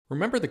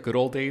Remember the good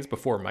old days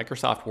before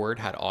Microsoft Word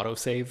had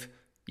autosave?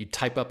 You'd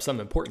type up some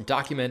important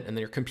document and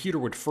then your computer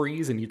would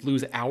freeze and you'd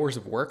lose hours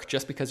of work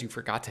just because you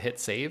forgot to hit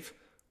save?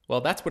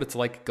 Well, that's what it's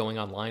like going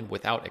online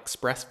without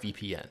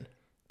ExpressVPN.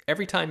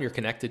 Every time you're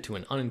connected to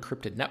an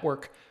unencrypted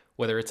network,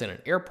 whether it's in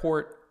an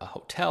airport, a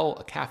hotel,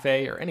 a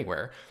cafe, or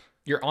anywhere,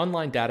 your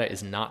online data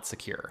is not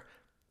secure.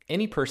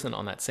 Any person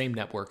on that same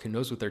network who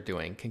knows what they're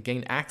doing can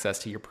gain access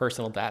to your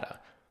personal data.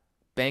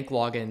 Bank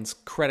logins,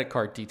 credit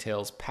card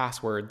details,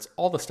 passwords,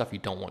 all the stuff you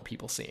don't want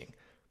people seeing.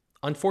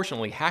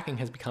 Unfortunately, hacking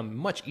has become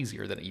much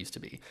easier than it used to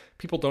be.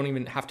 People don't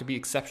even have to be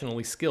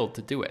exceptionally skilled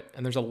to do it,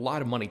 and there's a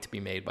lot of money to be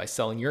made by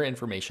selling your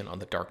information on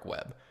the dark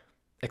web.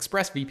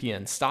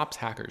 ExpressVPN stops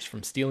hackers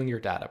from stealing your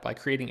data by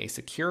creating a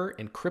secure,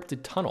 encrypted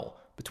tunnel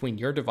between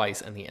your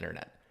device and the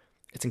internet.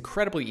 It's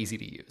incredibly easy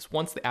to use.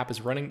 Once the app is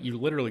running, you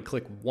literally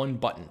click one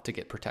button to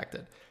get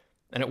protected.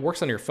 And it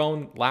works on your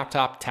phone,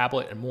 laptop,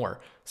 tablet, and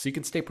more, so you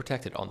can stay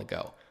protected on the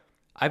go.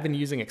 I've been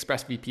using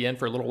ExpressVPN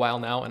for a little while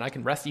now, and I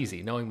can rest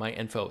easy knowing my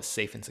info is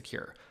safe and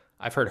secure.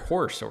 I've heard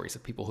horror stories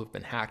of people who've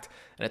been hacked,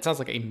 and it sounds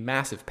like a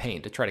massive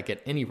pain to try to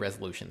get any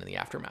resolution in the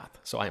aftermath,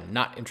 so I am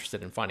not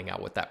interested in finding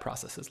out what that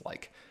process is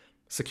like.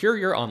 Secure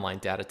your online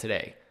data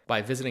today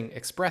by visiting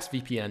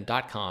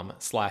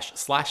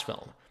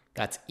expressvpn.com/film.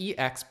 That's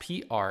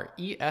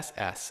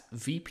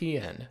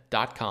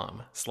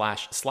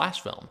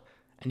expressvpn.com//film,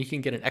 and you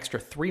can get an extra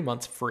 3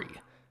 months free.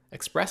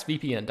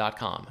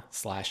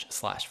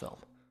 expressvpn.com//film.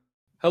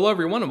 Hello,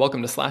 everyone, and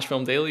welcome to Slash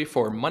Film Daily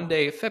for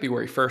Monday,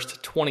 February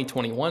 1st,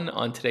 2021.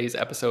 On today's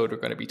episode, we're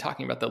going to be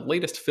talking about the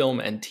latest film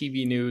and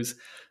TV news.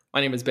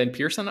 My name is Ben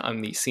Pearson.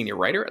 I'm the senior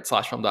writer at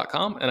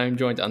slashfilm.com, and I'm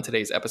joined on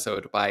today's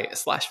episode by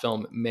Slash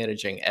Film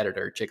managing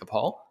editor Jacob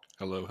Hall.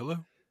 Hello,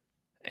 hello.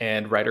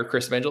 And writer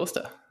Chris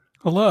Evangelista.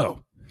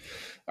 Hello.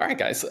 All right,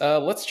 guys,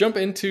 let's jump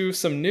into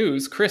some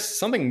news. Chris,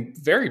 something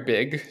very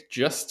big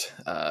just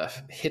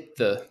hit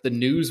the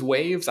news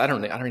waves. I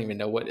don't even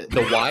know what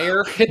the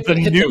wire hit the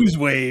news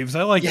waves.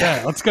 I like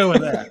that. Let's go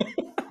with that.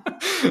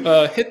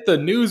 Hit the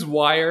news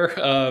wire.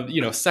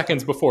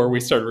 Seconds before we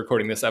started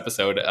recording this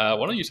episode. Why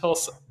don't you tell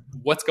us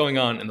what's going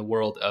on in the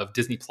world of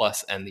Disney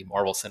Plus and the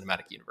Marvel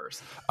Cinematic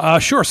Universe?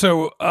 Sure.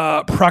 So,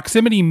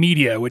 Proximity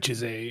Media, which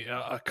is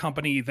a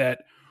company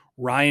that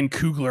Ryan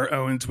Coogler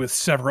owns with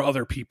several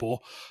other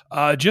people,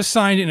 just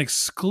signed an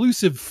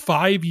exclusive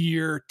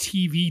 5-year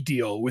TV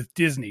deal with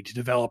Disney to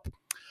develop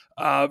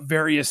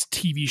various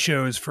TV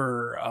shows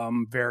for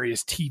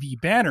various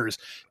TV banners.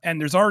 And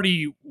there's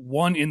already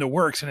one in the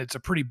works, and it's a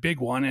pretty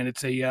big one. And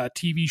it's a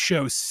TV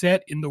show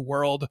set in the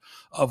world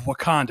of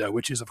Wakanda,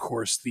 which is, of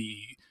course,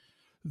 the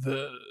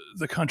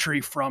country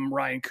from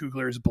Ryan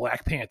Coogler's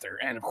Black Panther.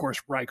 And of course,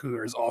 Ryan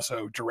Coogler is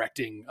also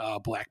directing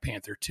Black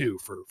Panther 2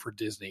 for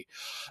Disney.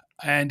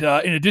 And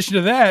in addition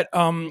to that,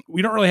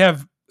 we don't really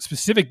have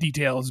specific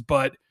details,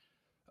 but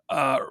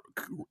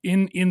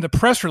in the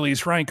press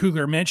release, Ryan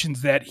Coogler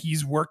mentions that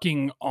he's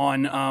working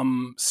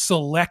on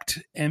select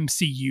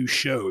MCU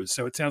shows.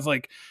 So it sounds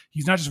like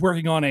he's not just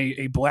working on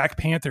a Black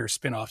Panther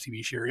spinoff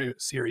TV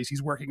series.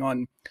 He's working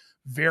on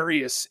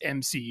various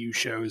MCU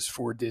shows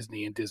for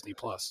Disney and Disney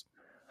Plus.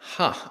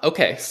 Huh.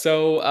 Okay.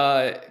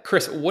 So,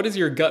 Chris, what is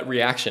your gut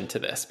reaction to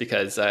this?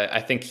 Because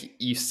I think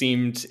you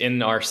seemed,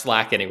 in our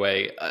Slack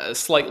anyway,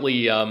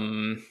 slightly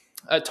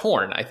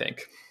torn, I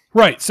think.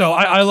 Right. So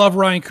I love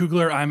Ryan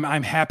Coogler.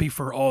 I'm happy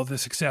for all the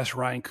success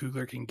Ryan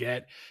Coogler can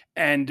get.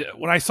 And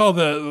when I saw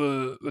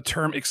the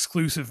term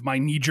exclusive, my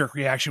knee-jerk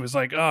reaction was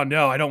like, oh,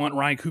 no, I don't want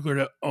Ryan Coogler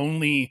to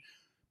only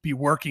be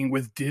working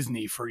with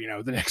Disney for,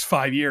 the next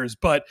 5 years.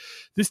 But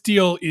this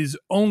deal is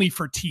only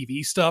for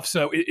TV stuff.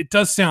 So it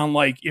does sound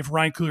like if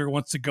Ryan Coogler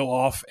wants to go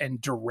off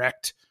and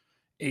direct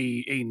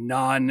a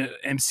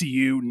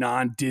non-MCU,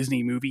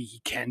 non-Disney movie, he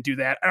can do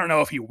that. I don't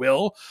know if he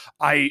will.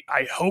 I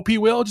hope he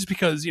will, just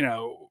because,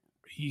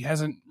 he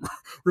hasn't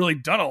really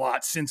done a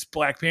lot since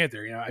Black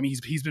Panther.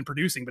 He's been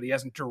producing, but he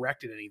hasn't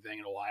directed anything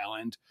in a while.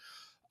 And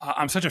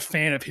I'm such a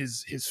fan of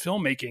his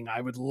filmmaking.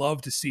 I would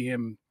love to see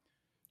him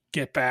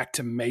get back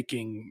to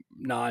making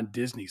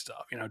non-Disney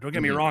stuff. Don't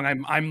get me wrong.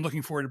 I'm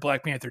looking forward to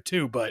Black Panther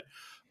 2, but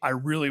I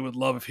really would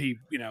love if he,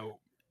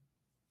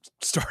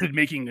 started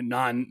making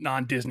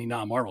non-Disney,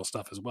 non-Marvel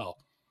stuff as well.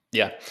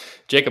 Yeah.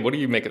 Jacob, what do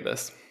you make of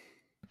this?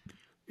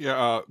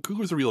 Yeah,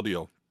 Coogler's a real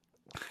deal,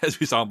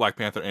 as we saw in Black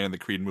Panther and the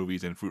Creed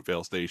movies and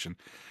Fruitvale Station.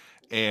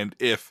 And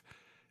if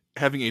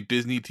having a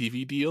Disney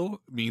TV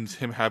deal means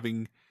him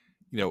having,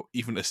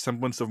 even a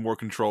semblance of more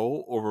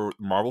control over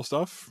Marvel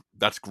stuff,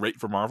 that's great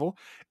for Marvel.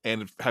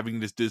 And if having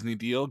this Disney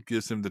deal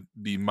gives him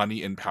the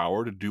money and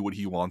power to do what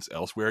he wants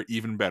elsewhere,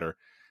 even better.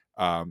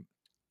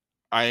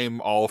 I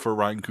am all for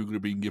Ryan Coogler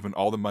being given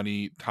all the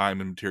money, time,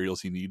 and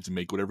materials he needs to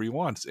make whatever he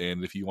wants.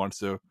 And if he wants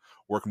to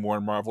work more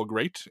in Marvel,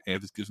 great. And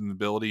if this gives him the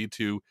ability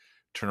to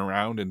turn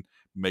around and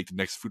make the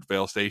next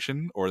Fruitvale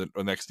Station or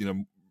the next,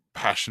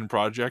 passion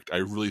project. I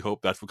really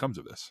hope that's what comes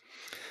of this.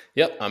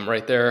 Yep, I'm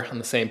right there on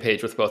the same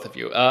page with both of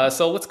you.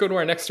 So let's go to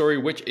our next story,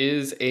 which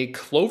is a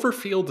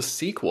Cloverfield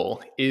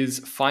sequel is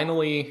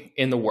finally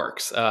in the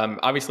works.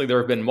 Obviously, there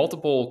have been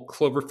multiple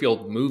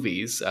Cloverfield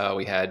movies.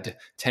 We had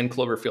 10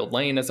 Cloverfield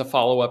Lane as a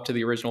follow-up to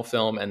the original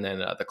film, and then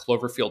the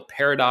Cloverfield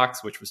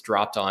Paradox, which was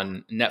dropped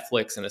on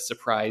Netflix in a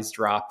surprise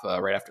drop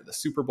right after the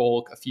Super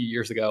Bowl a few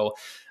years ago.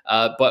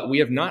 But we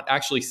have not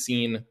actually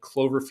seen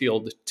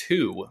Cloverfield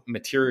 2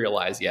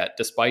 materialize yet,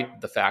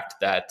 despite the fact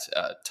that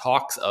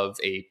talks of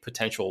a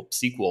potential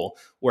sequel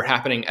were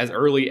happening as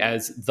early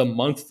as the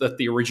month that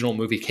the original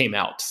movie came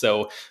out.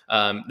 So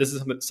this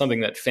is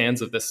something that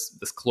fans of this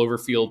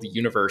Cloverfield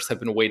universe have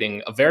been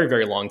waiting a very,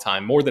 very long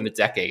time, more than a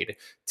decade,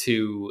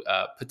 to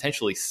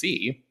potentially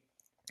see.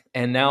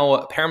 And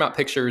now Paramount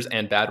Pictures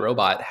and Bad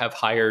Robot have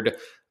hired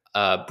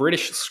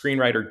British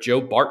screenwriter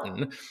Joe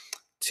Barton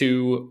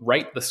to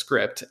write the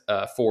script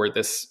for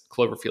this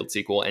Cloverfield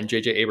sequel, and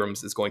J.J.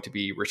 Abrams is going to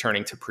be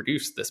returning to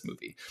produce this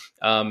movie.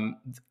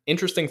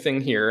 Interesting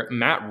thing here,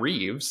 Matt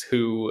Reeves,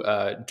 who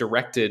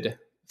directed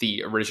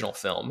the original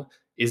film,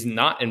 is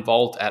not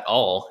involved at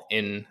all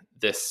in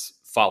this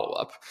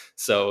follow-up.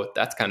 So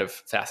that's kind of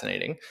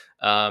fascinating.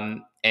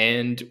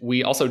 And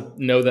we also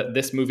know that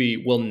this movie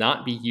will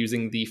not be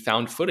using the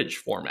found footage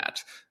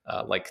format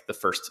like the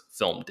first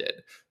film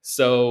did.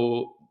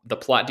 So the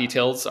plot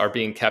details are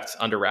being kept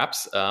under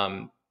wraps.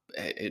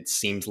 It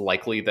seems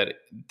likely that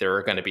there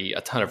are going to be a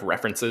ton of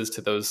references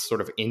to those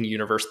sort of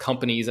in-universe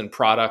companies and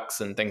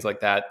products and things like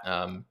that.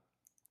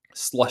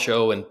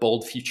 Slusho and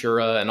Bold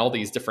Futura and all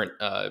these different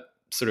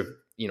sort of,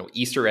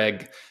 Easter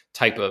egg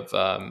type of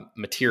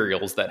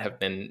materials that have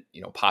been,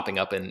 popping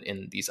up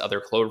in these other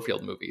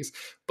Cloverfield movies.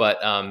 But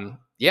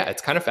yeah,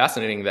 it's kind of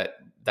fascinating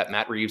that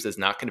Matt Reeves is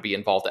not going to be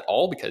involved at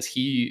all, because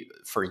he,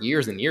 for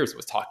years and years,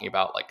 was talking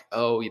about like,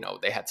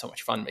 they had so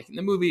much fun making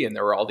the movie, and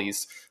there were all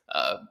these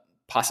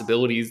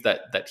possibilities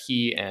that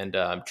he and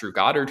Drew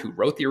Goddard, who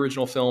wrote the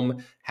original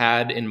film,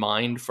 had in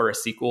mind for a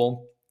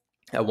sequel.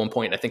 At one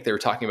point, I think they were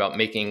talking about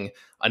making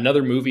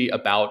another movie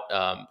about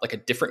like a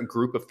different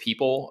group of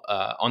people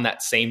on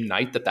that same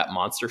night that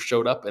monster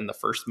showed up in the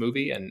first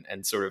movie,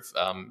 and sort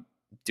of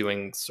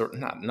doing sort of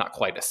not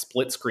quite a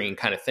split screen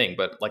kind of thing,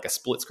 but like a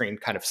split screen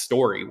kind of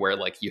story where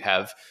like you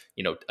have,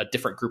 a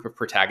different group of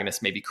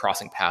protagonists maybe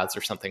crossing paths or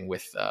something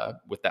with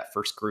that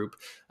first group.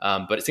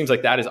 But it seems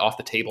like that is off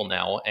the table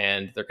now,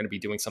 and they're going to be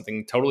doing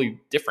something totally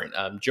different.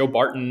 Joe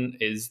Barton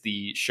is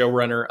the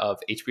showrunner of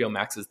HBO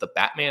Max's The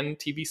Batman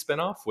TV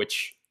spinoff,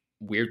 which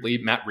weirdly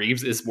Matt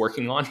Reeves is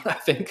working on, I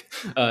think,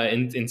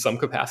 in some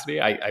capacity,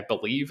 I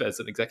believe,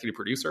 as an executive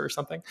producer or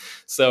something.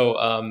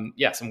 So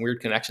yeah, some weird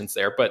connections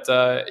there. But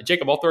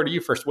Jacob, I'll throw it to you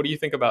first. What do you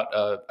think about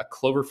a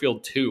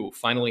Cloverfield 2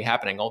 finally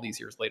happening all these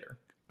years later?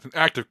 It's an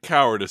act of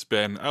cowardice,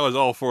 Ben. I was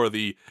all for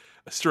the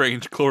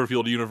strange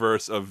Cloverfield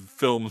universe of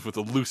films with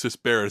the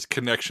loosest bearers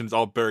connections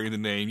all buried in the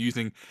name,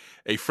 using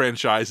a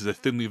franchise as a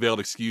thinly veiled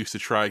excuse to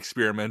try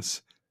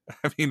experiments.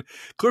 I mean,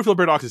 Cloverfield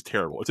Paradox is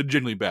terrible. It's a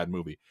genuinely bad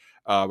movie.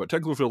 But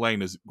 10 Cloverfield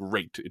Lane is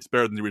great. It's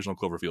better than the original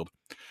Cloverfield.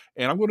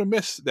 And I'm going to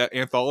miss that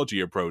anthology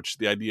approach,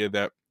 the idea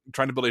that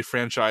trying to build a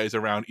franchise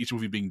around each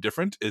movie being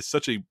different is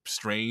such a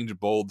strange,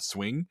 bold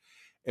swing,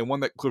 and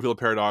one that Cloverfield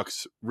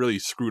Paradox really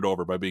screwed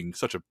over by being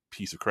such a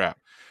piece of crap.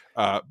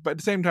 But at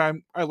the same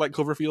time, I like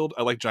Cloverfield.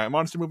 I like giant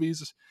monster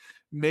movies.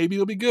 Maybe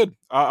it'll be good.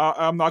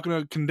 I'm not going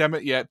to condemn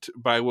it yet,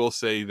 but I will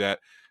say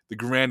that the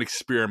grand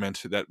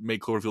experiment that made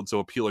Cloverfield so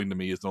appealing to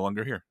me is no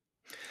longer here.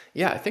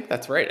 Yeah, I think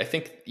that's right. I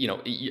think,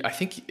 I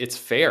think it's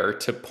fair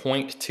to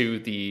point to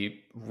the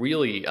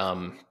really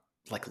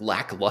like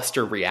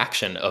lackluster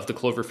reaction of the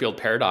Cloverfield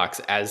Paradox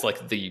as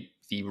like the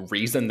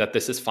reason that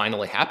this is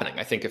finally happening.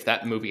 I think if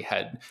that movie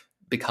had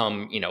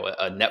become,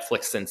 a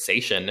Netflix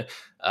sensation,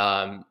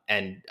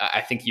 and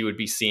I think you would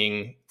be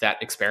seeing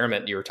that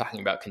experiment you were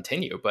talking about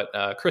continue. But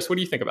Chris, what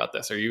do you think about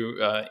this? Are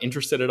you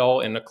interested at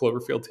all in a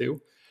Cloverfield 2?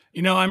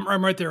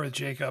 I'm right there with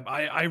Jacob.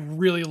 I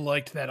really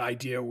liked that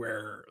idea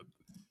where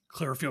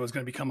Cloverfield was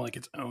going to become like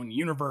its own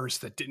universe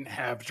that didn't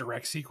have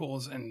direct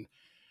sequels, and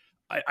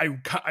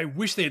I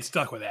wish they had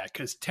stuck with that,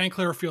 because 10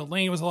 Cloverfield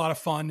Lane was a lot of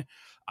fun.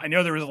 I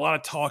know there was a lot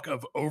of talk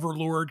of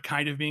Overlord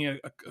kind of being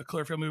a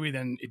Cloverfield movie,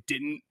 then it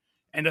didn't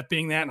end up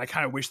being that, and I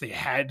kind of wish they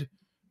had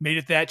made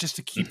it that, just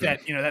to keep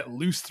that that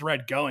loose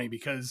thread going,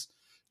 because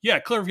yeah,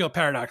 Cloverfield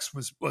Paradox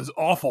was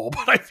awful,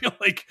 but I feel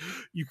like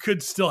you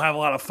could still have a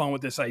lot of fun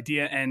with this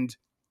idea, and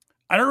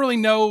I don't really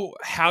know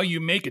how you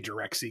make a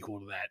direct sequel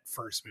to that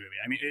first movie.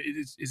 I mean,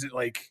 is it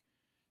like,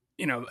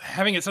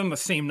 having it set on the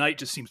same night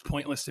just seems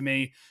pointless to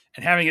me,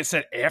 and having it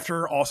set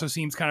after also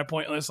seems kind of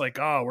pointless. Like,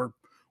 oh,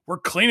 we're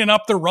cleaning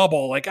up the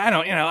rubble. Like, I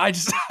don't,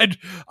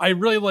 I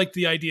really like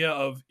the idea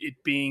of it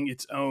being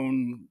its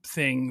own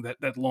thing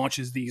that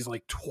launches these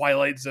like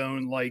Twilight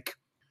Zone like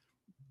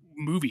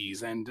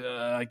movies, and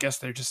I guess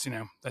they're just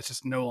that's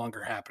just no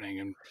longer happening,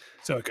 and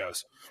so it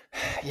goes.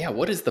 Yeah,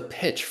 what is the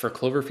pitch for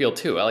Cloverfield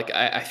 2?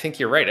 I think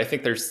you're right. I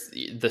think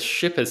the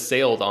ship has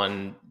sailed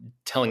on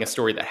telling a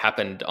story that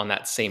happened on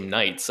that same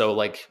night. So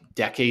like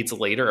decades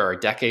later or a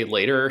decade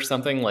later or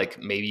something, like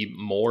maybe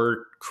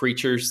more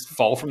creatures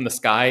fall from the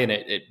sky and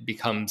it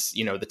becomes,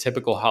 you know, the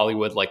typical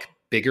Hollywood, like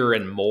bigger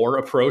and more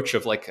approach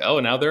of like, oh,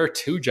 now there are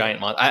two giant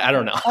monsters. I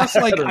don't know. Plus,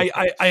 like,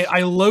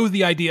 I loathe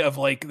the idea of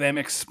like them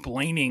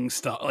explaining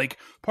stuff. Like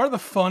part of the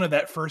fun of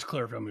that first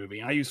Cloverfield movie,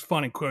 and I use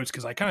fun in quotes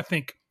because I kind of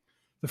think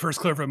the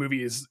first Cloverfield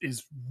movie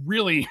is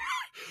really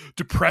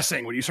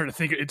depressing when you start to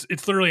think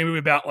it's literally a movie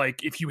about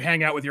like if you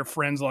hang out with your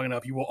friends long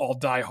enough, you will all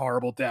die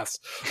horrible deaths.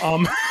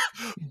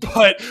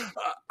 But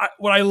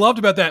what I loved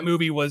about that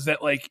movie was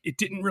that like it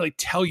didn't really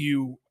tell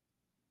you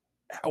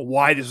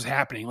why this was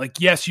happening.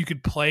 Like, yes, you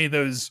could play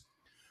those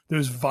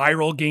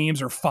viral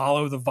games or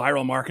follow the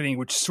viral marketing,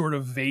 which sort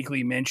of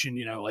vaguely mentioned,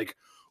 you know, like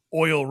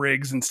oil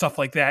rigs and stuff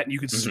like that. And you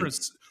could sort of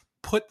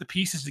put the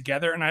pieces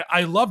together. And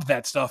I loved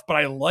that stuff, but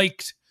I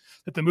liked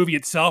that the movie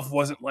itself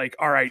wasn't like,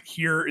 all right,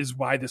 here is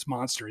why this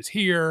monster is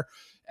here.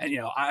 And, you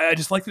know, I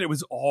just liked that it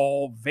was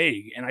all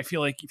vague. And I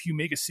feel like if you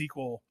make a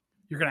sequel,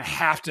 you're going to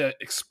have to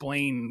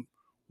explain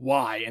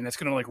why. And that's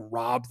going to like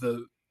rob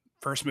the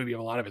first movie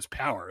of a lot of its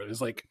power. It was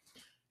like,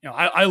 you know,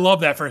 I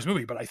love that first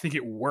movie, but I think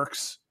it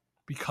works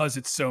because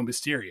it's so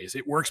mysterious.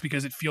 It works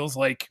because it feels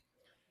like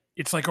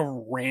it's like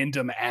a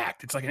random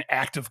act. It's like an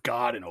act of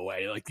God in a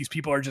way. Like these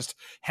people are just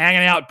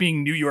hanging out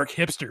being New York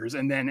hipsters,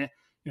 and then,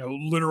 you know,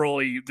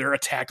 literally they're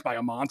attacked by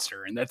a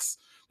monster. And that's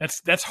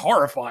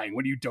horrifying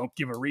when you don't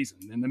give a reason.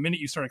 And the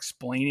minute you start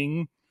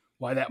explaining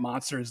why that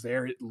monster is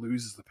there, it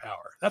loses the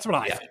power. That's what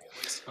I think.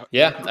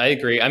 Yeah, I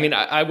agree. I mean,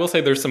 I will say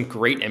there's some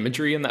great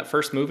imagery in that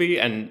first movie.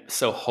 And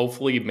so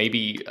hopefully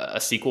maybe a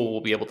sequel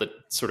will be able to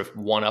sort of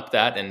one up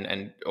that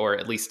and or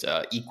at least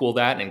equal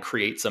that and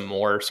create some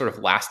more sort of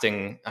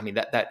lasting. I mean,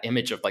 that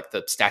image of like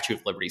the Statue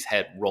of Liberty's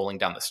head rolling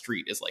down the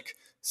street is like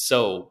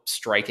so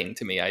striking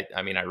to me.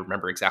 I mean, I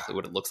remember exactly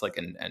what it looks like,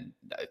 and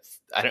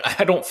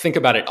I don't think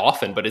about it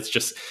often, but it's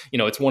just, you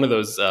know, it's one of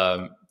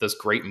those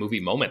great movie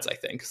moments, I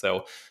think.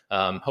 So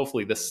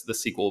hopefully this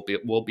sequel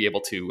will be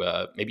able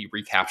to maybe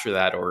recapture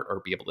that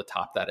or be able to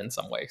top that in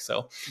some way.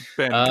 So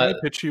Ben, can I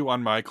pitch you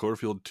on my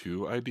Cloverfield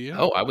 2 idea?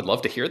 Oh, I would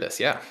love to hear this.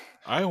 Yeah.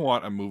 I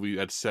want a movie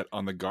that's set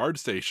on the guard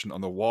station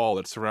on the wall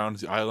that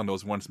surrounds the island that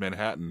was once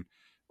Manhattan,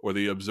 where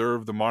they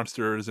observe the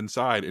monsters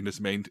inside and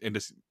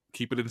just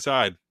keep it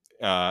inside.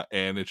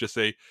 And it's just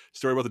a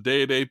story about the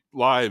day-to-day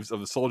lives of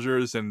the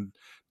soldiers and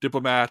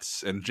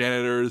diplomats and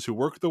janitors who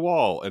work the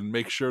wall and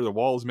make sure the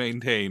wall is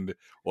maintained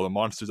while the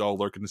monsters all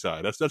lurk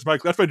inside. That's my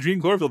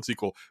dream Cloverfield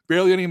sequel.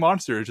 Barely any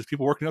monsters, just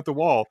people working up the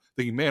wall,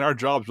 thinking, "Man, our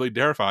job's really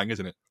terrifying,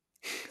 isn't it?"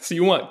 So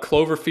you want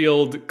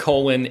Cloverfield :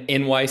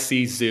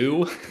 NYC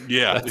Zoo?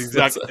 Yeah,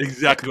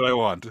 exactly what I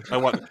want. I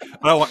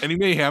don't want any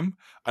mayhem.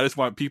 I just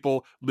want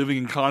people living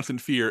in constant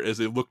fear as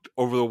they looked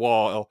over the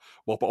wall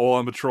while all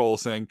on patrol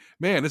saying,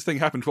 "Man, this thing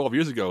happened 12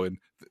 years ago. And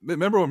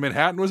remember when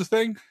Manhattan was a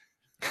thing?"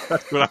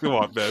 That's what I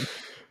want, Ben.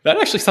 That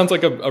actually sounds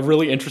like a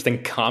really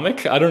interesting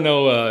comic. I don't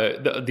know,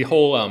 the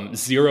whole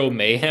Zero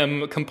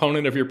Mayhem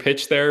component of your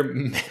pitch there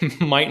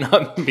might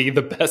not be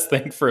the best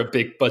thing for a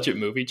big budget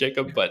movie,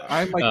 Jacob. But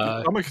I'm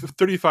like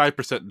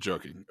 35%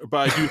 joking.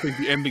 But I do think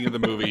the ending of the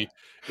movie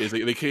is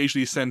they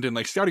occasionally send in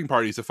like scouting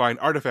parties to find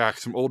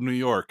artifacts from old New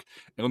York,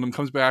 and one of them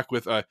comes back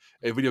with a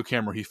video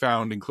camera he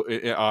found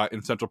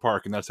in Central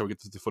Park, and that's how we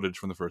get the footage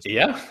from the first movie.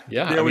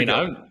 Yeah. There we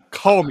go.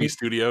 Call me,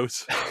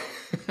 studios.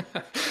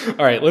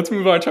 All right, let's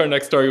move on to our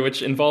next story,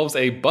 which involves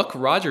a Buck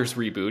Rogers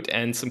reboot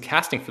and some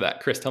casting for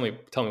that. Chris, tell me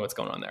what's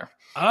going on there.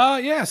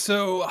 Yeah.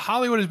 So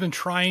Hollywood has been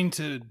trying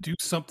to do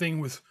something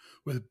with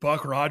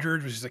Buck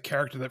Rogers, which is a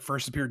character that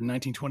first appeared in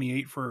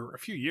 1928 for a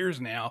few years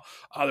now.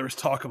 There was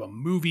talk of a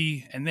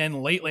movie, and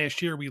then late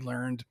last year we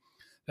learned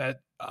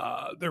that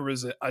there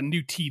was a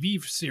new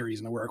TV series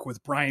in the work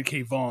with Brian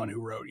K. Vaughan,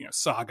 who wrote, you know,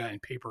 Saga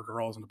and Paper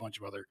Girls and a bunch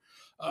of other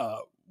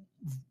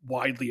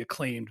widely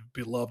acclaimed,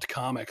 beloved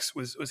comics,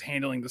 was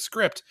handling the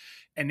script.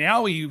 And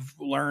now we've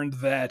learned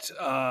that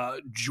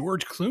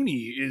George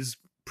Clooney is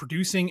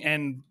producing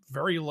and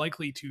very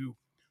likely to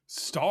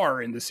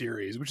star in the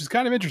series, which is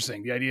kind of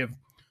interesting. The idea of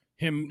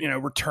him, you know,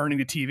 returning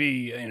to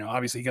TV. You know,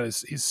 obviously he got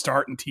his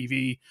start in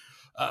TV.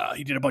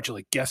 He did a bunch of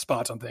like guest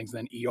spots on things.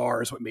 Then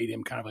ER is what made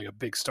him kind of like a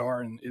big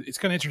star. And it's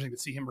kind of interesting to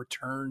see him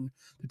return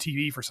to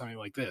TV for something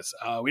like this.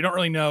 We don't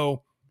really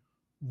know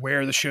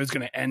where the show's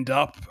going to end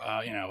up.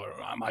 You know,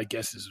 my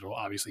guess is it'll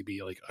obviously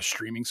be like a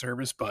streaming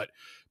service, but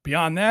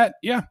beyond that,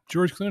 yeah,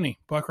 George Clooney,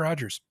 Buck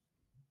Rogers.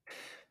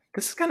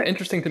 This is kind of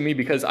interesting to me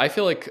because I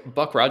feel like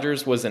Buck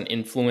Rogers was an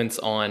influence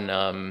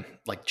on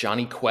like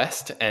Johnny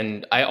Quest.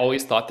 And I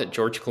always thought that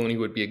George Clooney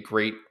would be a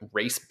great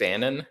Race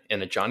Bannon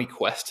in a Johnny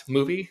Quest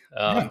movie.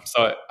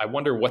 So I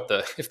wonder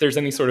if there's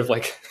any sort of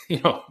like, you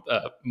know,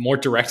 more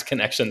direct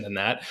connection than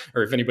that,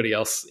 or if anybody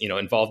else, you know,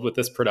 involved with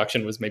this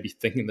production was maybe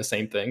thinking the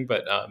same thing.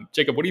 But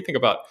Jacob, what do you think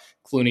about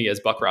Clooney as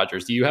Buck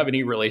Rogers? Do you have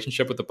any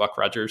relationship with the Buck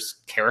Rogers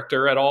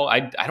character at all? I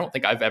don't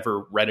think I've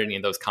ever read any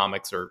of those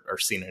comics or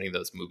seen any of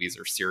those movies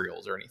or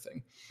serials or anything.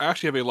 I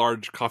actually have a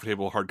large coffee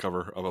table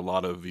hardcover of a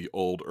lot of the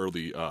old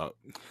early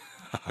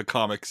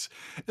comics,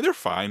 and they're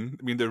fine.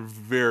 I mean, they're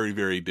very,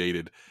 very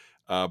dated.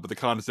 But the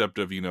concept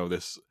of,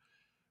 this,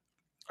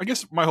 I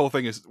guess my whole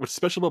thing is what's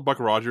special about Buck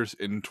Rogers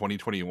in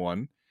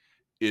 2021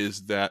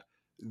 is that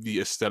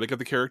the aesthetic of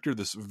the character,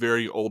 this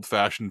very old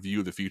fashioned view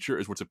of the future,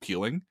 is what's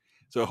appealing.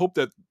 So I hope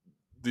that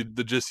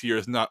the gist here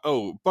is not,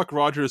 oh, Buck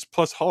Rogers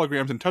plus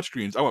holograms and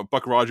touchscreens. I want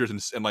Buck Rogers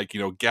and like,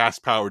 gas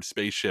powered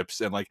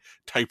spaceships and like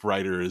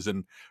typewriters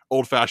and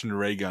old fashioned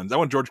ray guns. I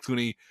want George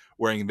Clooney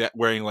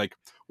wearing like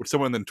what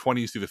someone in the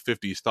 20s through the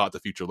 50s thought the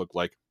future looked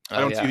like.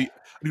 I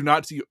do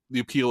not see the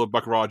appeal of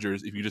Buck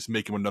Rogers if you just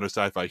make him another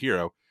sci-fi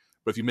hero.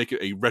 But if you make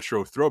it a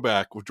retro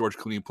throwback with George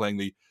Clooney playing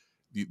the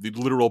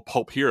literal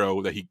pulp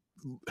hero that he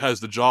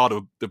has the jaw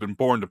to have been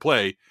born to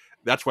play,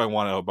 that's why I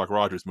want a Buck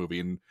Rogers movie.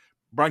 And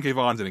Brian K.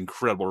 Vaughan's an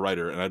incredible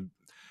writer, and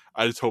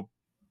I just hope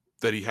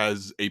that he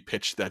has a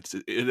pitch that's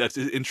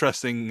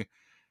interesting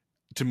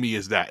to me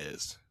as that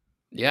is.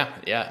 Yeah,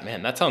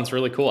 man, that sounds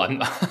really cool.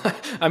 I'm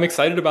I'm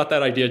excited about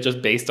that idea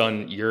just based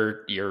on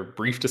your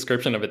brief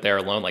description of it there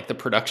alone. Like the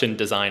production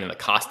design and the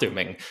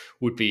costuming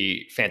would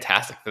be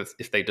fantastic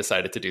if they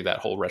decided to do that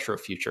whole retro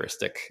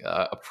futuristic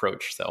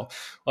approach. So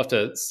we'll have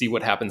to see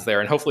what happens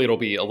there, and hopefully it'll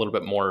be a little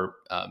bit more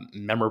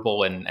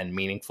memorable and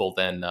meaningful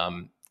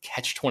than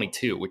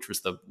Catch-22, which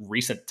was the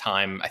recent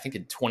time, I think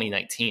in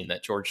 2019,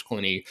 that George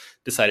Clooney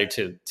decided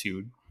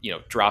to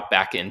drop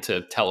back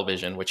into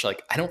television, which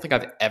like I don't think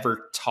I've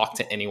ever talked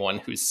to anyone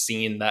who's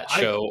seen that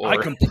show. I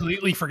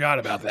completely forgot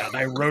about that. And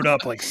I wrote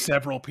up like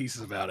several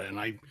pieces about it, and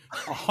I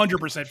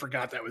 100%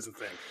 forgot that was a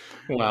thing.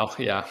 Wow,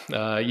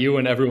 yeah, you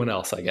and everyone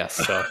else, I guess.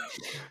 So,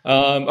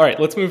 all right,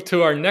 let's move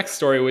to our next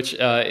story, which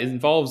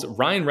involves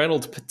Ryan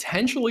Reynolds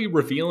potentially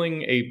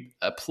revealing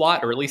a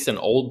plot, or at least an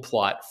old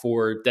plot,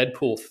 for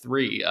Deadpool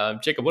 3.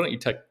 Jacob, why don't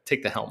you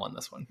take the helm on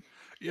this one?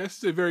 Yes,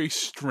 it's a very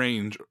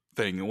strange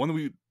thing, and one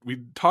that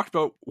we talked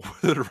about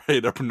whether to write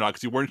it up or not,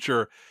 because you weren't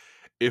sure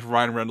if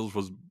Ryan Reynolds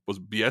was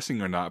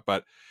BSing or not,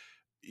 but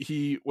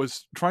he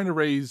was trying to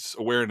raise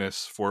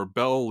awareness for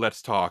Bell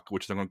Let's Talk,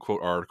 which is, I'm going to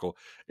quote article,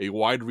 a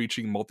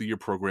wide-reaching multi-year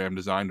program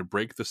designed to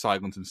break the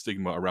silence and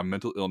stigma around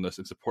mental illness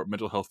and support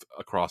mental health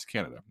across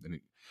Canada. And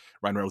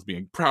Ryan Reynolds,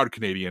 being a proud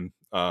Canadian,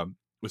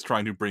 was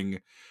trying to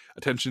bring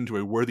attention to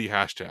a worthy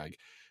hashtag.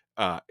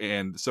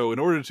 And so in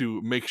order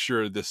to make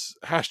sure this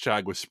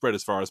hashtag was spread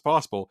as far as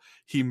possible,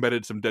 he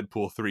embedded some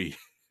Deadpool 3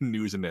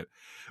 news in it,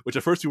 which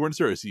at first we weren't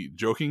seriously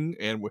joking.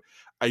 And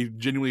I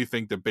genuinely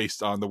think that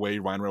based on the way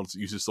Ryan Reynolds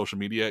uses social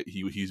media,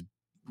 he's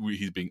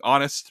being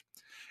honest,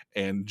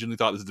 and genuinely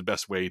thought this is the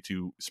best way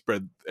to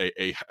spread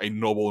a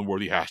noble and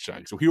worthy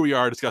hashtag. So here we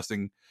are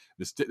discussing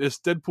this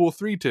Deadpool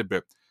 3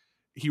 tidbit.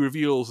 He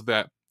reveals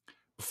that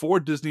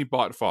before Disney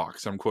bought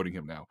Fox, I'm quoting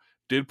him now,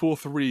 Deadpool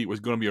 3 was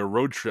going to be a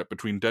road trip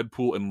between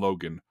Deadpool and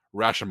Logan,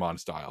 Rashomon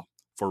style,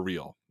 for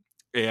real.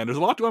 And there's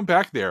a lot to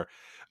unpack there.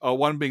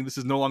 One being, this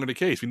is no longer the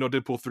case. We know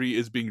Deadpool 3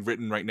 is being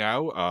written right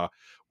now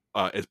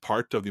as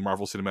part of the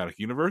Marvel Cinematic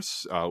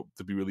Universe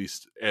to be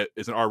released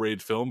as an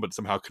R-rated film, but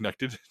somehow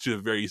connected to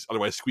the very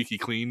otherwise squeaky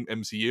clean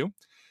MCU.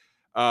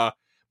 But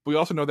we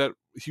also know that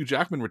Hugh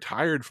Jackman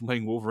retired from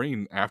playing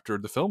Wolverine after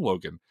the film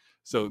Logan.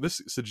 So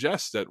this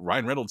suggests that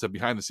Ryan Reynolds had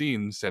behind the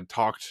scenes had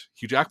talked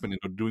Hugh Jackman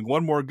into doing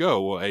one more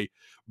go, a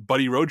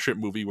buddy road trip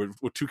movie with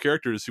two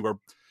characters who are,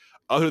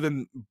 other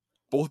than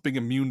both being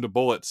immune to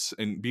bullets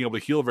and being able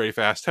to heal very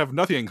fast, have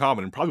nothing in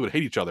common and probably would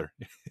hate each other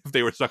if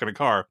they were stuck in a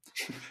car.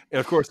 And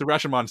of course, the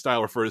Rashomon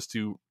style refers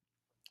to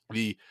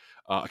the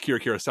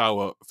Akira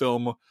Kurosawa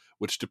film,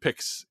 which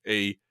depicts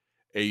a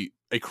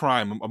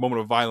crime, a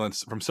moment of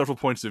violence from several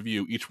points of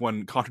view, each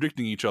one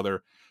contradicting each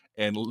other,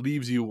 and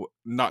leaves you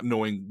not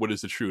knowing what is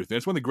the truth. And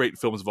it's one of the great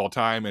films of all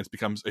time, and it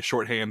becomes a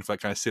shorthand for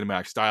that kind of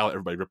cinematic style.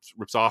 Everybody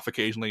rips off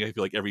occasionally. I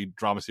feel like every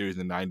drama series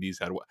in the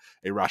 90s had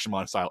a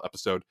Rashomon-style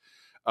episode.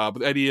 But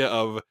the idea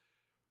of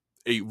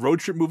a road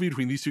trip movie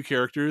between these two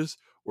characters,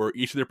 where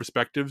each of their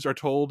perspectives are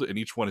told and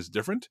each one is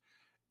different,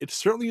 it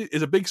certainly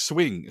is a big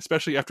swing,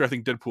 especially after I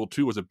think Deadpool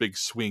 2 was a big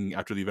swing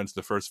after the events of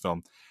the first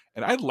film.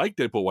 And I liked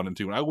Deadpool 1 and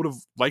 2, and I would have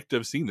liked to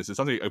have seen this. It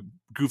sounds like a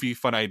goofy,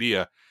 fun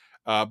idea.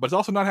 But it's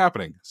also not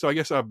happening. So I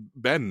guess,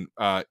 Ben,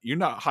 you're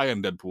not high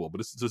on Deadpool, but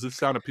does this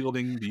sound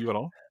appealing to you at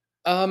all?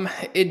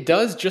 It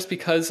does, just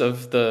because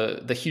of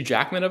the Hugh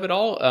Jackman of it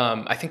all.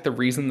 I think the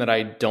reason that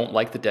I don't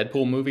like the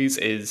Deadpool movies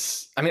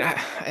is, I mean,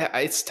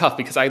 it's tough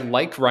because I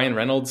like Ryan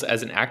Reynolds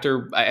as an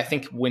actor. I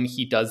think when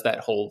he does that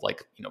whole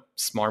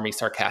smarmy,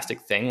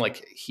 sarcastic thing,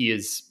 like he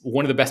is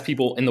one of the best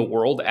people in the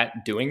world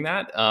at doing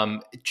that.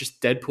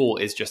 Just Deadpool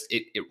is just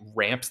it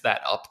ramps that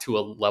up to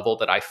a level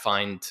that I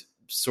find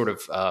sort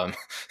of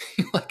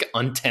like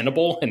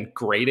untenable and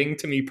grating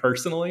to me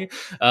personally.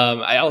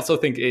 I also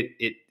think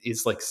it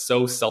is like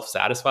so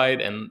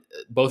self-satisfied, and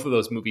both of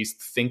those movies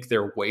think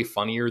they're way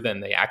funnier than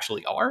they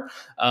actually are.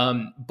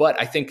 But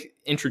I think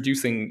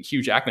introducing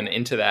Hugh Jackman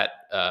into that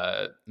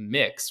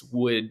mix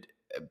would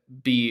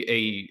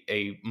be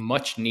a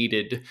much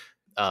needed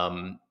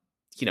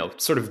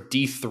sort of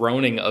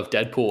dethroning of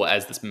Deadpool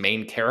as this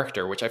main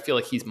character, which I feel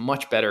like he's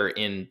much better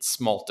in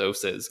small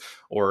doses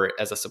or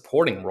as a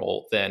supporting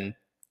role than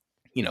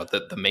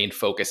the main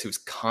focus, who's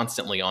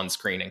constantly on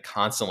screen and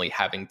constantly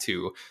having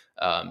to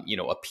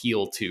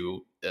appeal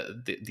to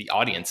the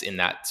audience in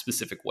that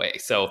specific way.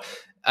 So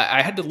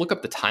I had to look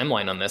up the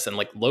timeline on this, and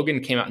like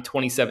Logan came out in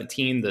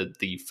 2017.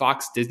 The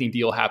Fox Disney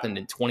deal happened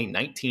in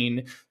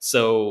 2019.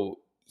 So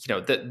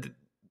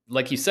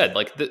like you said,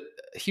 like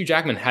Hugh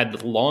Jackman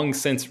had long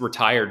since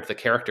retired the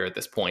character at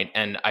this point,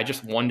 and I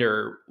just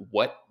wonder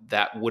what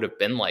that would have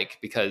been like,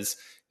 because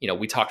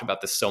we talked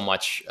about this so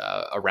much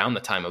around the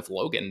time of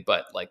Logan,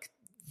 but like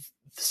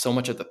so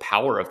much of the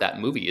power of that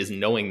movie is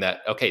knowing that,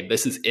 okay,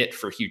 this is it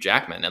for Hugh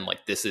Jackman, and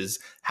like this is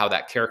how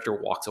that character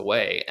walks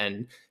away,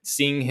 and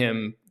seeing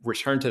him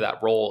return to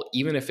that role,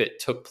 even if it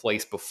took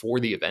place before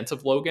the events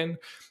of Logan,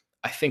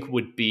 I think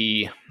would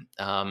be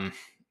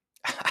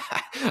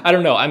I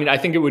don't know. I mean, I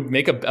think it would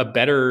make a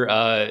better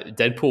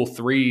Deadpool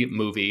 3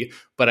 movie,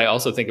 but I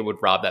also think it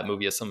would rob that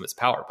movie of some of its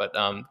power. But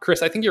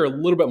Chris, I think you're a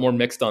little bit more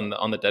mixed on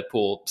the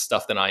Deadpool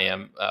stuff than I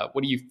am.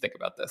 What do you think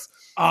about this?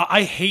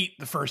 I hate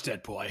the first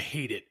Deadpool. I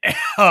hate it.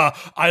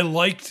 I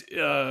liked,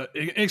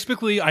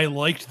 inexplicably, I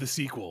liked the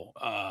sequel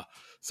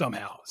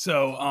somehow.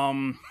 So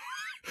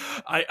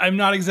I'm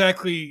not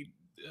exactly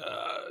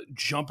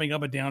jumping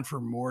up and down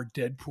for more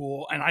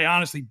Deadpool. And I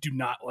honestly do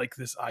not like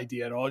this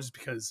idea at all, just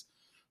because,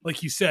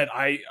 like you said,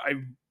 I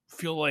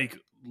feel like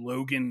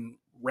Logan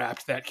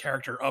wrapped that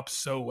character up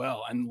so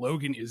well, and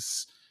Logan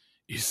is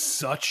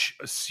such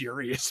a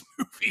serious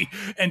movie,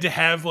 and to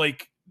have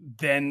like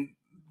then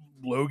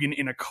Logan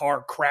in a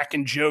car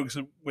cracking jokes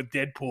with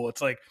Deadpool,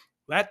 it's like,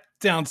 that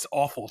sounds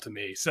awful to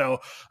me. So,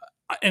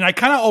 and I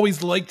kind of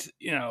always liked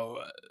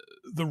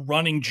the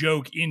running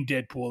joke in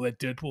Deadpool that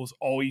Deadpool is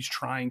always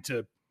trying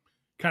to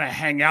kind of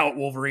hang out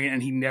Wolverine,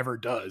 and he never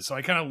does. So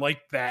I kind of like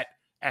that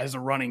as a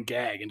running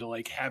gag, and to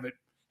like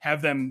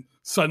have them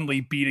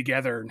suddenly be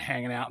together and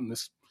hanging out in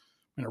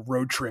a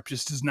road trip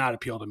just does not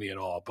appeal to me at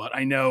all. But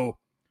I know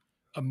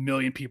a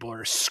million people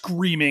are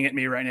screaming at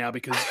me right now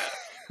because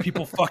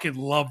people fucking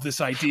love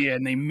this idea,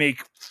 and they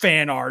make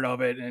fan art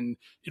of it, and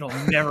it'll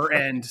never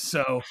end.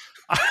 So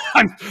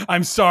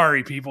I'm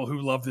sorry, people who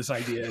love this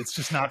idea. It's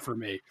just not for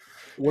me.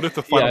 What if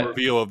the final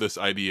reveal of this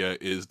idea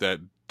is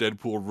that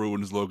Deadpool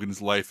ruins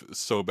Logan's life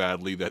so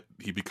badly that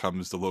he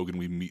becomes the Logan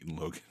we meet in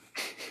Logan?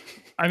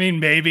 I mean,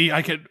 maybe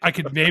I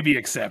could maybe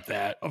accept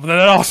that, but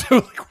that also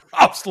like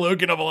robs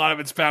Logan of a lot of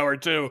its power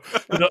too.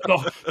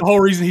 The whole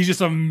reason he's just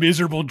a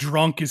miserable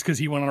drunk is because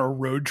he went on a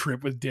road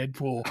trip with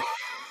Deadpool.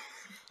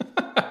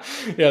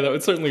 Yeah, that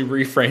would certainly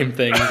reframe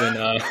things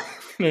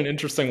in an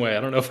interesting way.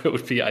 I don't know if it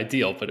would be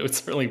ideal, but it would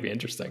certainly be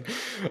interesting.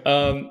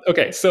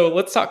 Okay, so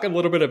let's talk a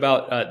little bit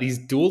about these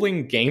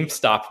dueling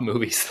GameStop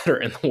movies that are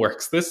in the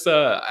works. This,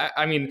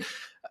 I mean,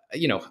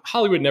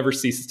 Hollywood never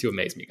ceases to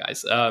amaze me,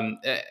 guys.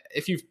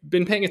 If you've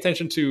been paying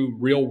attention to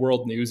real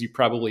world news, you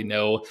probably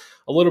know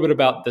a little bit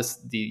about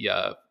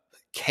the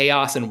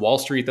chaos in Wall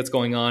Street that's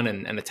going on,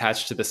 and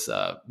attached to this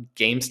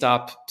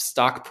GameStop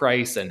stock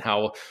price, and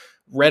how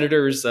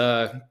Redditors,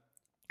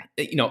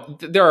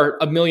 there are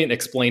a million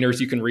explainers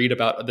you can read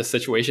about the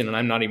situation, and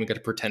I'm not even going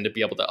to pretend to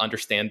be able to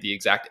understand the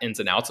exact ins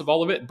and outs of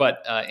all of it.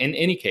 But in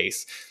any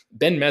case,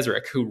 Ben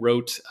Mesrick, who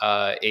wrote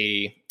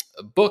a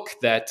book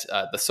that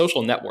The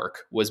Social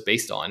Network was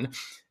based on,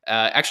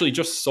 actually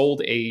just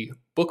sold a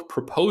book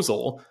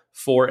proposal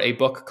for a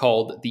book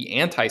called The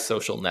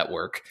Antisocial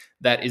Network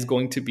that is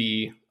going to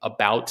be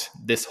about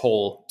this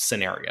whole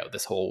scenario,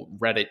 this whole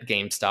Reddit,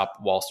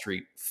 GameStop, Wall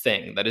Street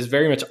thing that is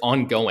very much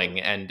ongoing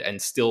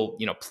and still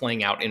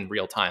playing out in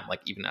real time,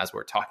 like even as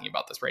we're talking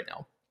about this right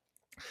now.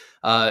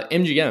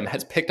 MGM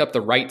has picked up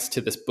the rights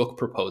to this book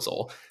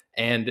proposal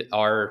and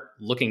are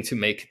looking to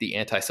make The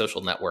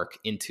Antisocial Network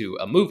into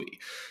a movie.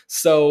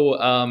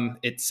 So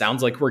it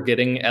sounds like we're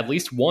getting at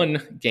least one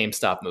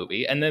GameStop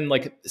movie. And then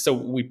so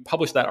we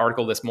published that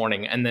article this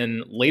morning. And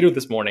then later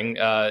this morning,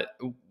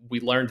 we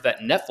learned that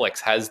Netflix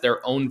has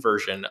their own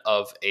version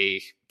of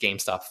a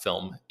GameStop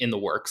film in the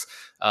works.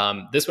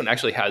 This one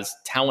actually has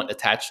talent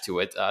attached to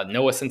it.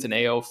 Noah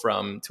Centineo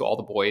from To All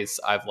the Boys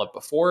I've Loved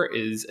Before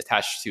is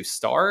attached to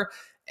star.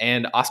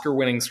 And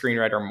Oscar-winning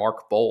screenwriter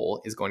Mark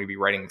Bowl is going to be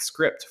writing the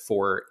script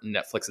for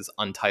Netflix's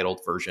untitled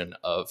version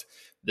of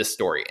this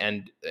story.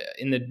 And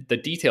in the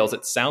details,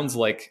 it sounds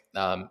like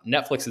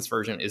Netflix's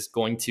version is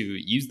going to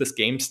use this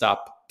GameStop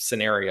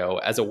scenario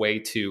as a way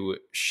to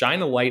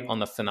shine a light on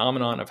the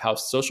phenomenon of how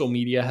social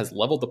media has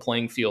leveled the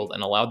playing field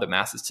and allowed the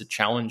masses to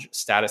challenge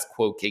status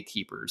quo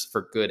gatekeepers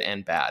for good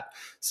and bad.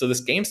 So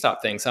this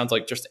GameStop thing sounds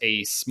like just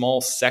a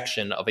small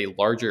section of a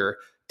larger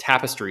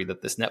tapestry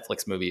that this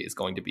Netflix movie is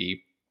going to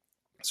be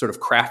sort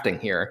of crafting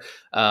here.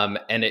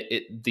 And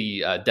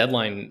the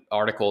Deadline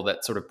article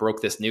that sort of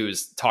broke this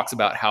news talks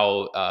about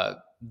how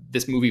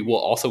this movie will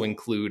also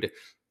include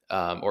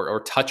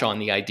or touch on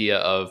the idea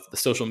of the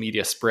social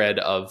media spread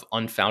of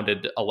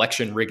unfounded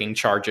election rigging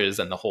charges,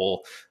 and the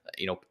whole,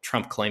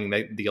 Trump claiming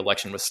that the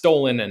election was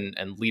stolen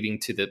and leading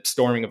to the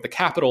storming of the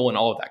Capitol and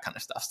all of that kind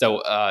of stuff.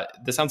 So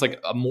this sounds like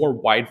a more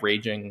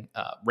wide-ranging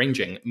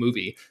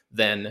movie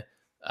than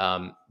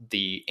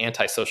the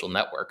Antisocial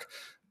Network.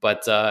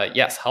 But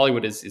yes,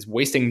 Hollywood is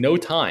wasting no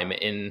time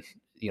in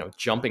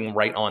jumping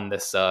right on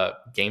this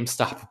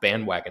GameStop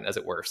bandwagon, as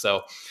it were.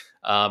 So,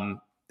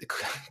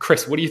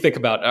 Chris, what do you think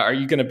about? Are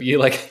you going to be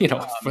like,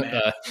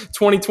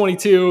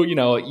 2022?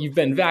 You've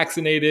been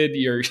vaccinated.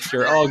 You're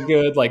all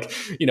good. Like,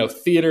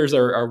 theaters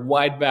are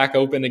wide back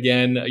open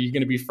again. Are you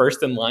going to be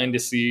first in line to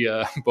see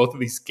both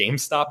of these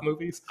GameStop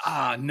movies?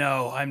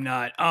 No, I'm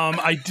not.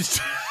 I just,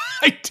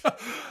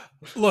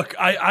 look.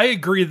 I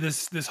agree.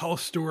 This whole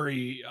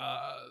story,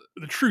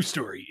 the true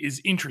story, is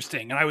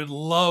interesting, and I would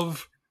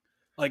love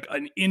like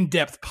an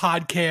in-depth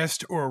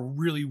podcast or a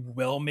really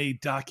well-made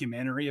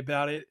documentary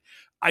about it.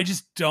 I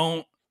just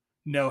don't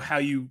know how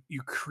you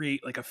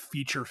create like a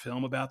feature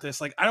film about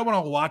this. Like, I don't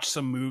want to watch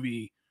some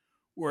movie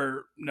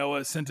where Noah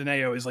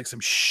Centineo is like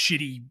some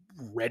shitty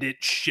Reddit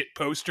shit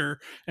poster,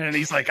 and then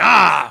he's like,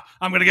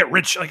 I'm gonna get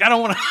rich. Like, I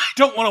don't want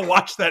to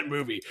watch that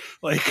movie.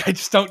 Like, I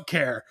just don't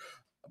care.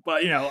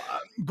 But I don't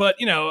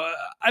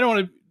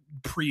want to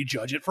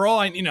prejudge it. For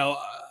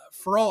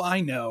all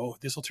I know,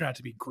 this will turn out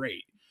to be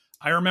great.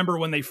 I remember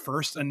when they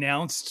first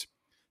announced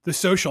the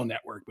Social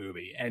Network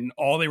movie, and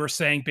all they were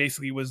saying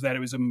basically was that it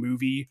was a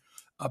movie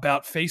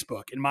about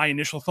Facebook. And my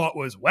initial thought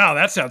was, wow,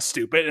 that sounds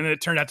stupid. And then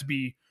it turned out to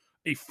be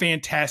a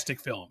fantastic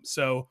film.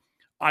 So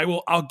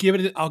I'll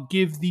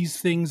give these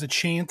things a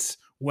chance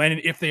when and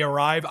if they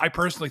arrive. I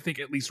personally think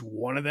at least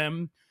one of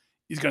them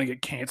is going to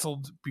get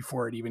canceled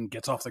before it even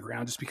gets off the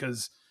ground, just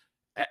because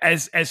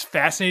as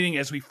fascinating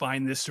as we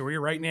find this story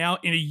right now,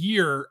 in a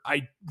year,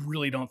 I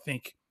really don't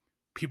think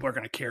people are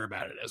going to care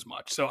about it as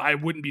much. So I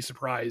wouldn't be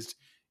surprised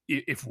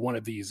if one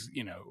of these,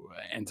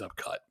 ends up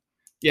cut.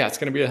 Yeah, it's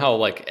going to be how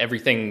like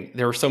everything.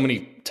 There were so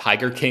many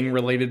Tiger King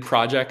related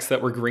projects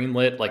that were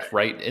greenlit, like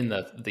right in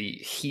the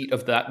heat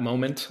of that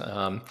moment.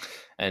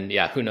 And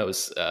yeah, who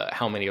knows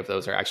how many of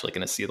those are actually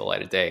going to see the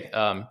light of day.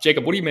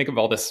 Jacob, what do you make of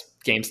all this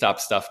GameStop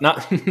stuff?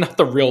 Not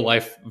the real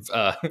life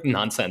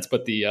nonsense,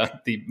 but the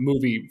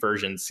movie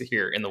versions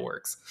here in the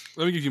works.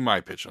 Let me give you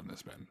my pitch on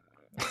this, man.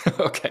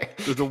 Okay.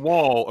 There's a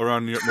wall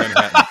around New York,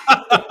 Manhattan.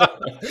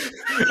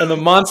 And the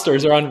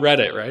monsters are on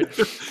Reddit, right?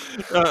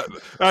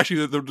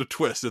 Actually, the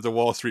twist is the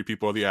Wall Street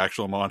people are the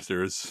actual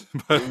monsters.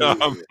 But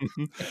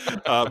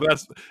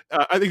that's.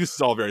 I think this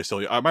is all very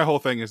silly. My whole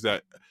thing is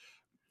that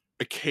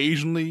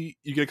occasionally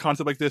you get a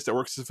concept like this that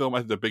works as a film. I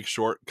think The Big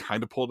Short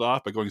kind of pulled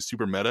off by going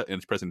super meta in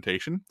its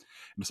presentation. And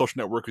The Social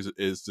Network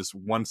is this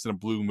once in a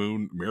blue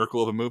moon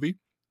miracle of a movie.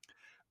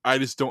 I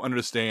just don't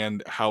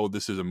understand how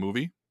this is a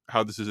movie,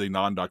 how this is a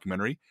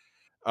non-documentary,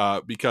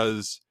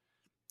 because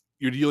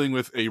you're dealing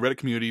with a Reddit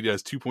community that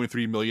has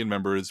 2.3 million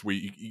members, where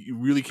you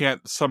really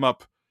can't sum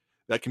up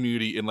that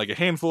community in like a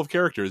handful of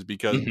characters,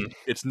 because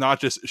it's not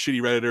just shitty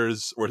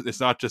Redditors, or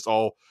it's not just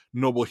all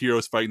noble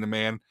heroes fighting the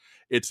man.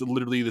 It's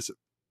literally this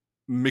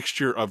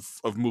mixture of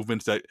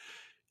movements that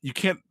you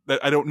can't. That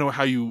I don't know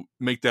how you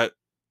make that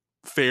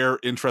fair,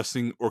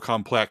 interesting, or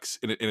complex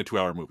in a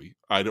 2-hour movie.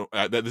 I don't.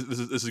 This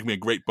is gonna be a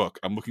great book.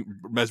 I'm looking.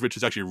 Mesrich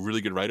is actually a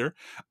really good writer.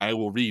 I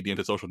will read The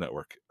Antisocial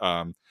Network.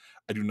 I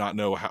do not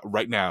know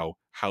right now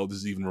how this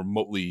is even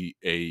remotely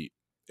a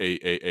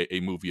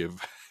movie of,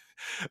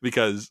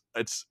 because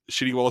it's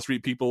shitty Wall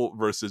Street people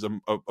versus a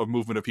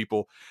movement of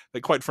people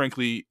that, quite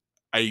frankly,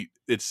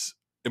 it's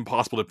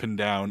impossible to pin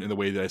down in the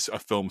way that a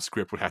film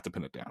script would have to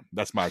pin it down.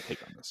 That's my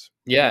take on this.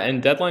 Yeah,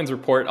 and Deadline's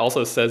report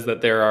also says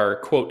that there are,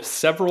 quote,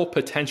 several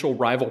potential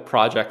rival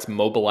projects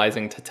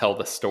mobilizing to tell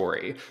the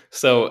story.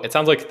 So it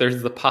sounds like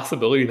there's the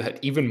possibility that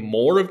even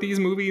more of these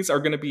movies are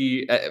going to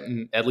be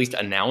at least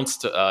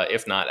announced,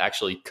 if not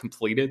actually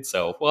completed.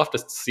 So we'll have to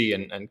see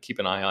and keep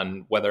an eye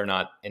on whether or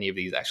not any of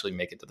these actually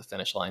make it to the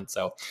finish line.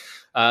 So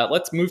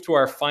let's move to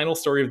our final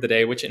story of the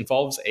day, which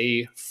involves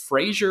a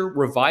Frasier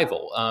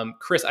revival.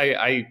 Chris,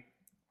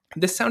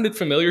 this sounded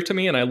familiar to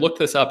me, and I looked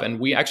this up, and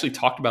we actually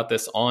talked about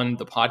this on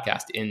the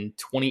podcast in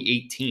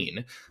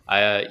 2018.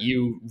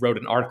 You wrote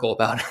an article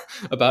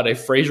about a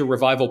Frasier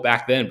revival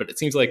back then, but it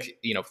seems like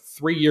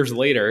 3 years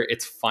later,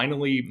 it's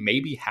finally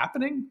maybe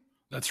happening.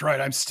 That's right.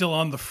 I'm still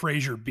on the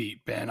Frasier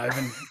beat, Ben.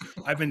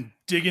 I've been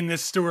digging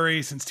this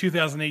story since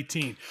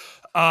 2018.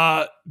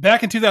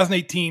 Back in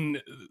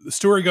 2018, the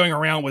story going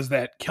around was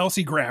that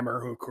Kelsey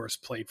Grammer, who of course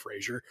played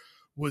Frasier,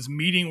 was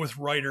meeting with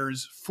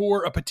writers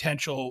for a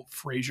potential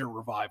Frasier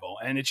revival,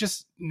 and it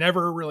just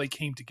never really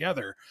came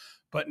together.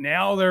 But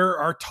now there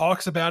are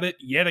talks about it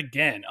yet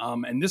again,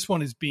 and this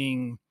one is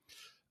being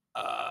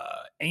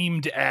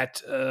aimed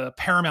at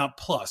Paramount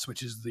Plus,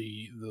 which is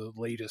the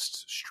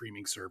latest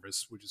streaming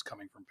service, which is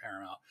coming from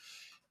Paramount.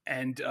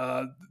 And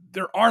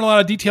there aren't a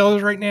lot of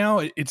details right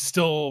now. It's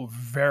still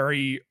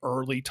very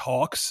early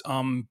talks.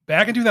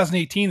 Back in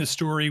 2018, the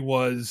story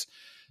was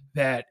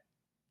that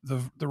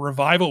the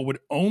revival would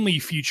only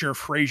feature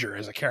Frasier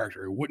as a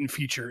character. It wouldn't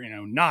feature,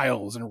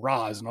 Niles and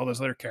Roz and all those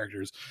other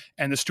characters.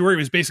 And the story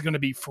was basically going to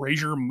be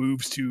Frasier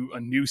moves to a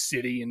new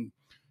city and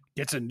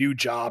gets a new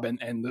job,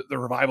 and the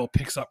revival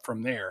picks up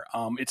from there.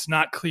 It's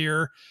not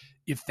clear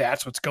if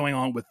that's what's going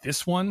on with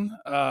this one.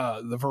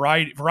 The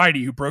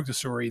Variety, who broke the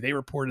story, they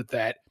reported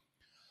that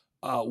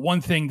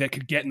One thing that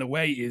could get in the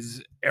way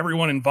is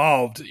everyone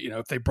involved,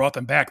 if they brought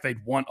them back,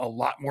 they'd want a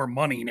lot more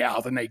money now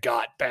than they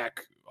got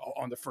back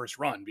on the first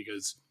run,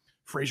 because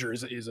Frasier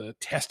is a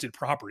tested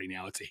property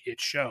now. It's a hit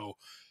show.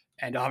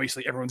 And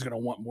obviously everyone's going to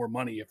want more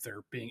money if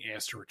they're being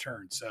asked to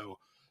return. So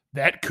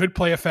that could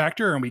play a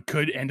factor, and we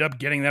could end up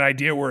getting that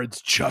idea where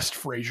it's just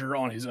Frasier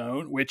on his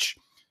own, which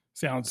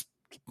sounds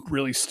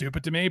really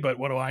stupid to me, but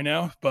what do I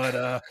know?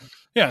 But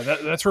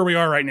that's where we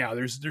are right now.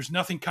 There's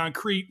nothing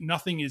concrete.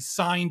 Nothing is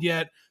signed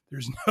yet.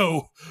 There's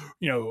no,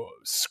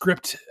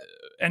 script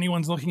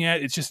anyone's looking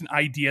at. It's just an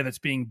idea that's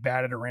being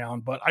batted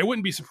around. But I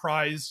wouldn't be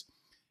surprised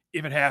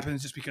if it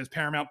happens, just because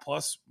Paramount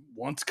Plus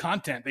wants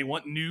content. They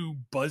want new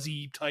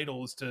buzzy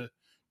titles to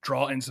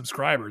draw in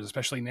subscribers,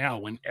 especially now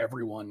when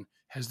everyone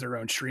has their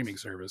own streaming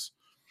service.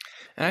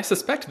 And I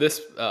suspect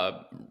this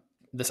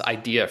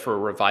idea for a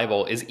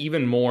revival is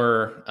even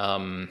more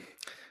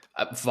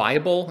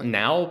viable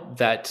now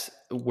that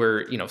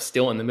we're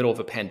still in the middle of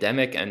a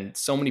pandemic, and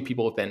so many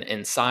people have been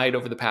inside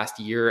over the past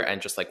year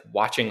and just like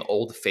watching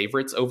old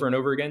favorites over and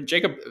over again.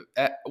 Jacob,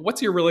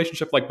 what's your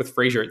relationship like with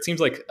Frasier? It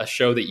seems like a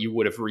show that you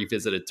would have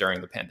revisited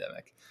during the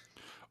pandemic.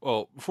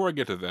 Well, before I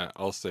get to that,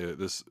 I'll say that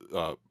this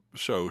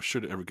show,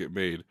 should it ever get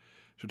made,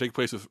 should take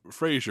place with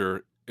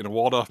Frasier in a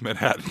walled-off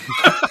Manhattan.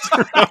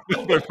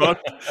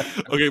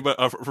 Okay,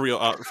 but for real,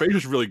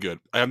 Frasier's really good.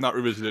 I have not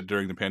revisited it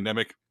during the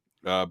pandemic,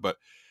 but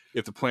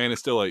if the plan is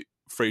still like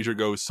Frasier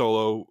goes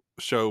solo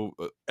show,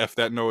 F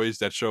that noise,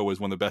 that show was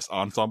one of the best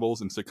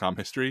ensembles in sitcom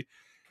history.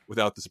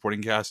 Without the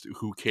supporting cast,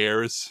 who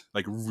cares?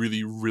 Like,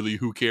 really, really,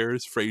 who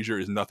cares? Frasier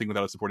is nothing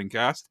without a supporting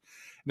cast.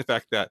 And the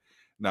fact that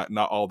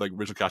not all the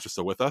original cast is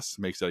still with us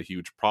makes that a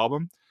huge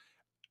problem.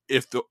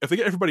 If they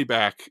get everybody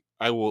back,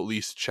 I will at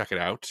least check it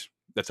out.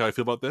 That's how I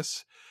feel about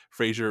this.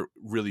 Frasier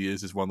really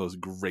is one of those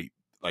great,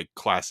 like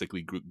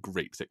classically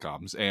great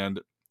sitcoms.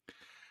 And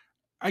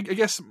I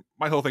guess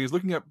my whole thing is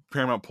looking at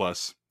Paramount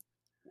Plus.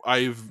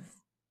 I've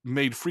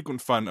made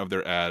frequent fun of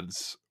their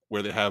ads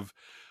where they have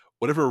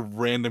whatever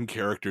random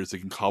characters they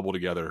can cobble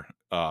together.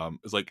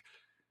 It's like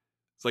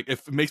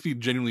it makes me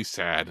genuinely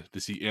sad to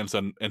see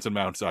Anson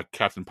Mount's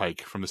Captain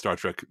Pike from the Star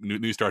Trek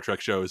new Star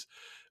Trek shows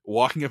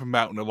walking up a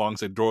mountain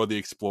alongside Dora the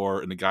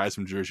Explorer and the guys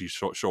from Jersey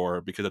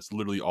Shore, because that's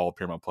literally all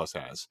Paramount Plus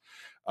has.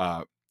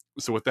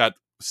 So with that,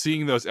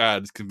 seeing those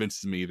ads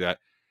convinces me that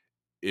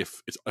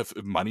if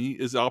money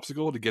is the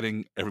obstacle to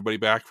getting everybody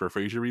back for a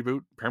Frasier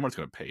reboot, Paramount's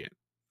going to pay it.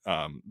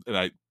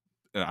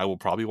 And I will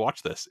probably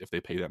watch this if they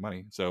pay that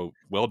money. So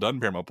well done,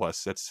 Paramount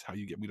Plus. That's how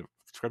you get me to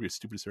subscribe to your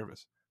stupid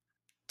service.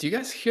 Do you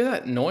guys hear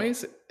that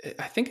noise?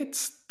 I think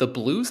it's the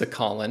Blues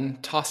a-callin',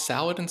 tossed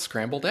salad and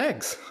scrambled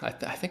eggs. I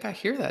think I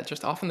hear that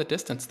just off in the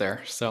distance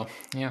there. So,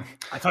 yeah.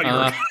 I thought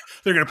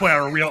they're going to play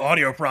out a real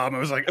audio problem. I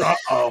was like,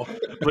 uh-oh.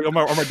 Like, are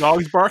my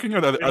dogs barking?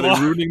 Are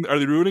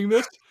they ruining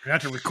this? We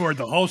have to record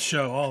the whole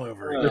show all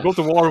over. They built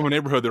a wall in a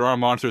neighborhood. There are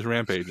monsters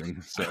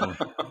rampaging. So.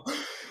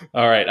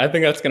 All right. I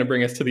think that's going to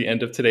bring us to the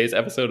end of today's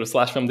episode of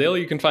Slash Film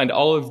Daily. You can find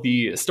all of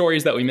the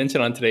stories that we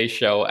mentioned on today's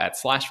show at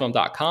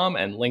slashfilm.com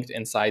and linked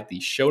inside the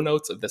show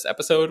notes of this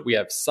episode. We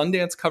have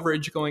Sundance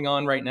coverage going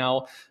on right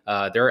now.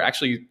 There are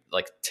actually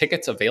like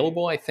tickets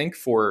available, I think,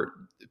 for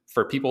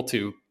people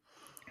to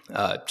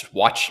just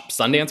watch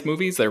Sundance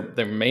movies.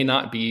 There may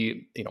not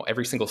be,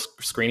 every single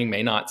screening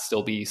may not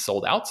still be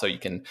sold out. So you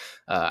can,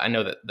 I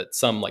know that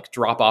some like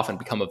drop off and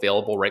become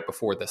available right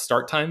before the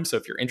start time. So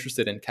if you're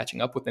interested in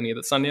catching up with any of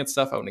the Sundance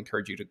stuff, I would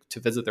encourage you to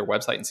visit their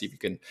website and see if you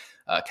can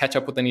catch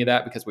up with any of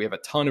that, because we have a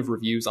ton of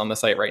reviews on the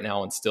site right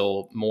now and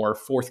still more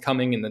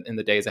forthcoming in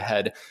the days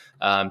ahead.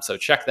 So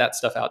check that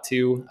stuff out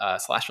too.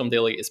 Slash Film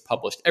Daily is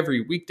published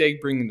every weekday,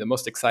 bringing the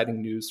most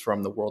exciting news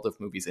from the world of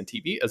movies and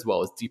TV, as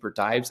well as deeper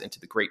dives into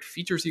the great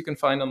features you can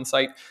find on the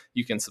site.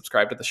 You can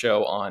subscribe to the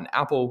show on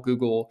Apple,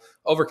 Google,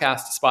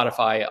 Overcast,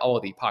 Spotify, all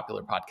of the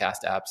popular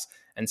podcast apps,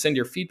 and send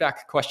your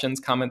feedback, questions,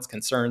 comments,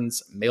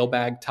 concerns,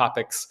 mailbag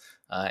topics,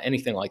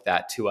 anything like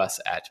that to us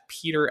at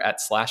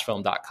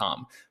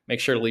peter@slashfilm.com.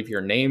 Make sure to leave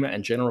your name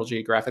and general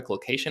geographic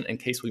location in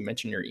case we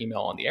mention your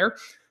email on the air.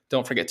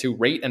 Don't forget to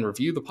rate and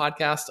review the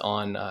podcast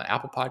on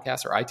Apple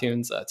Podcasts or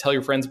iTunes. Tell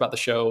your friends about the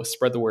show.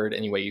 Spread the word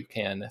any way you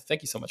can.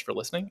 Thank you so much for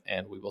listening,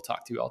 and we will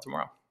talk to you all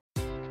tomorrow.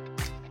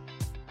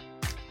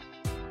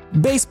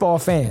 Baseball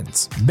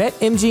fans,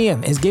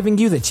 BetMGM is giving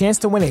you the chance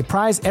to win a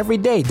prize every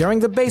day during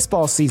the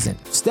baseball season.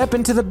 Step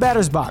into the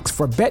batter's box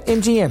for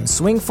BetMGM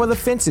Swing for the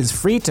Fences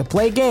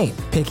free-to-play game.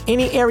 Pick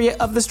any area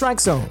of the strike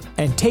zone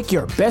and take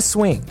your best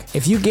swing.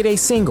 If you get a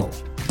single,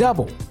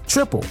 double,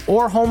 triple,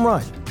 or home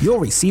run, you'll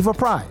receive a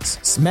prize.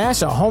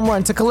 Smash a home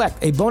run to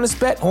collect a bonus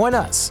bet on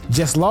us.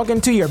 Just log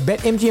into your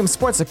BetMGM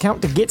Sports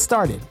account to get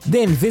started.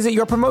 Then visit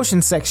your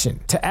promotions section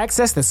to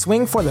access the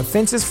Swing for the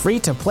Fences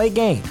free-to-play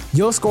game.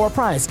 You'll score a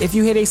prize if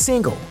you hit a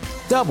single,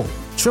 double,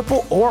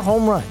 triple, or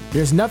home run.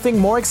 There's nothing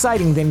more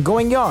exciting than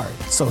going yard,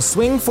 so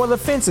swing for the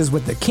fences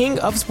with the king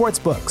of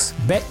sportsbooks.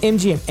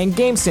 BetMGM and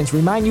GameSense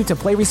remind you to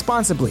play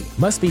responsibly.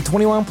 Must be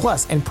 21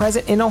 plus and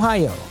present in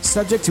Ohio,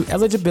 subject to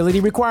eligibility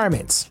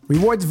requirements.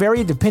 Rewards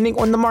vary depending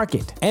on the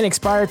market and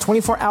expire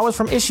 24 hours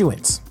from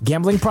issuance.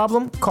 Gambling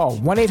problem? Call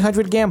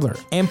 1-800-GAMBLER.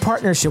 In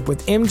partnership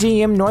with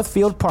MGM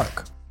Northfield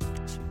Park.